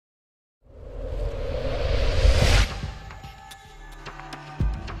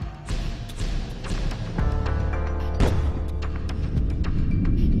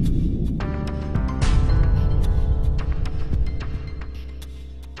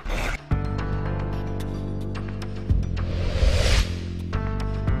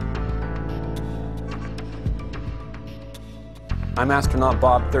I'm Astronaut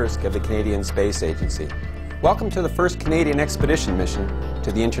Bob Thirsk of the Canadian Space Agency. Welcome to the first Canadian expedition mission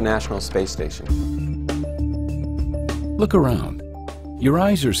to the International Space Station. Look around. Your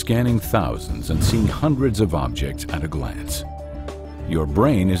eyes are scanning thousands and seeing hundreds of objects at a glance. Your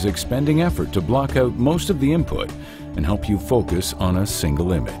brain is expending effort to block out most of the input and help you focus on a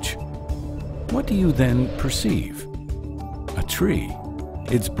single image. What do you then perceive? A tree,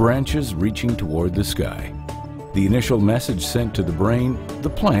 its branches reaching toward the sky. The initial message sent to the brain, the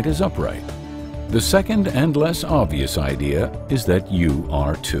plant is upright. The second and less obvious idea is that you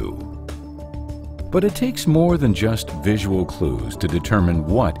are too. But it takes more than just visual clues to determine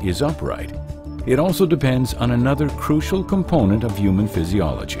what is upright. It also depends on another crucial component of human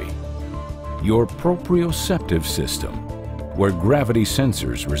physiology: your proprioceptive system, where gravity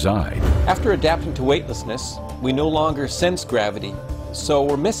sensors reside. After adapting to weightlessness, we no longer sense gravity, so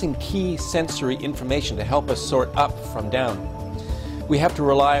we're missing key sensory information to help us sort up from down. We have to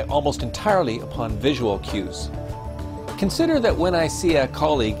rely almost entirely upon visual cues. Consider that when I see a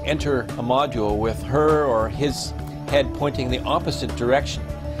colleague enter a module with her or his head pointing the opposite direction,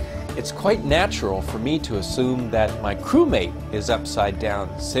 it's quite natural for me to assume that my crewmate is upside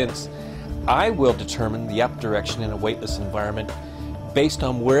down, since I will determine the up direction in a weightless environment based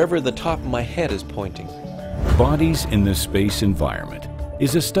on wherever the top of my head is pointing. Bodies in the Space Environment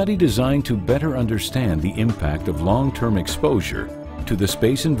is a study designed to better understand the impact of long-term exposure to the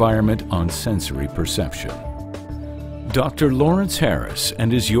space environment on sensory perception. Dr. Lawrence Harris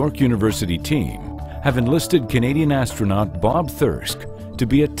and his York University team have enlisted Canadian astronaut Bob Thirsk to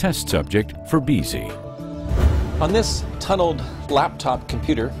be a test subject for BISE. On this tunneled laptop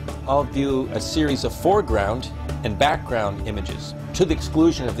computer, I'll view a series of foreground and background images to the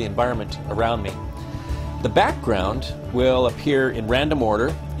exclusion of the environment around me. The background will appear in random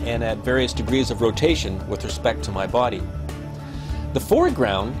order and at various degrees of rotation with respect to my body. The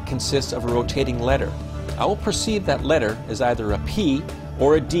foreground consists of a rotating letter. I will perceive that letter as either a P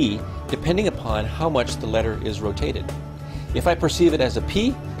or a D, depending upon how much the letter is rotated. If I perceive it as a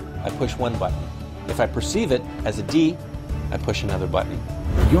P, I push one button. If I perceive it as a D, I push another button.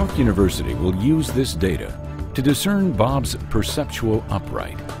 York University will use this data to discern Bob's perceptual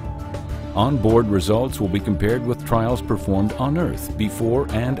upright. On-board results will be compared with trials performed on Earth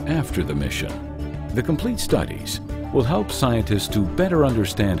before and after the mission. The complete studies will help scientists to better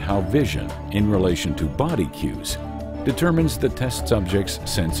understand how vision, in relation to body cues, determines the test subject's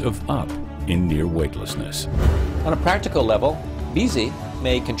sense of up in near weightlessness. On a practical level, BISE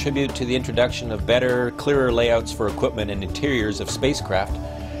may contribute to the introduction of better, clearer layouts for equipment and interiors of spacecraft,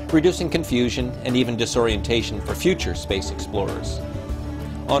 reducing confusion and even disorientation for future space explorers.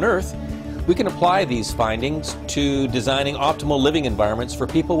 On Earth, we can apply these findings to designing optimal living environments for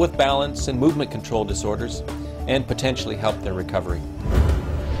people with balance and movement control disorders and potentially help their recovery.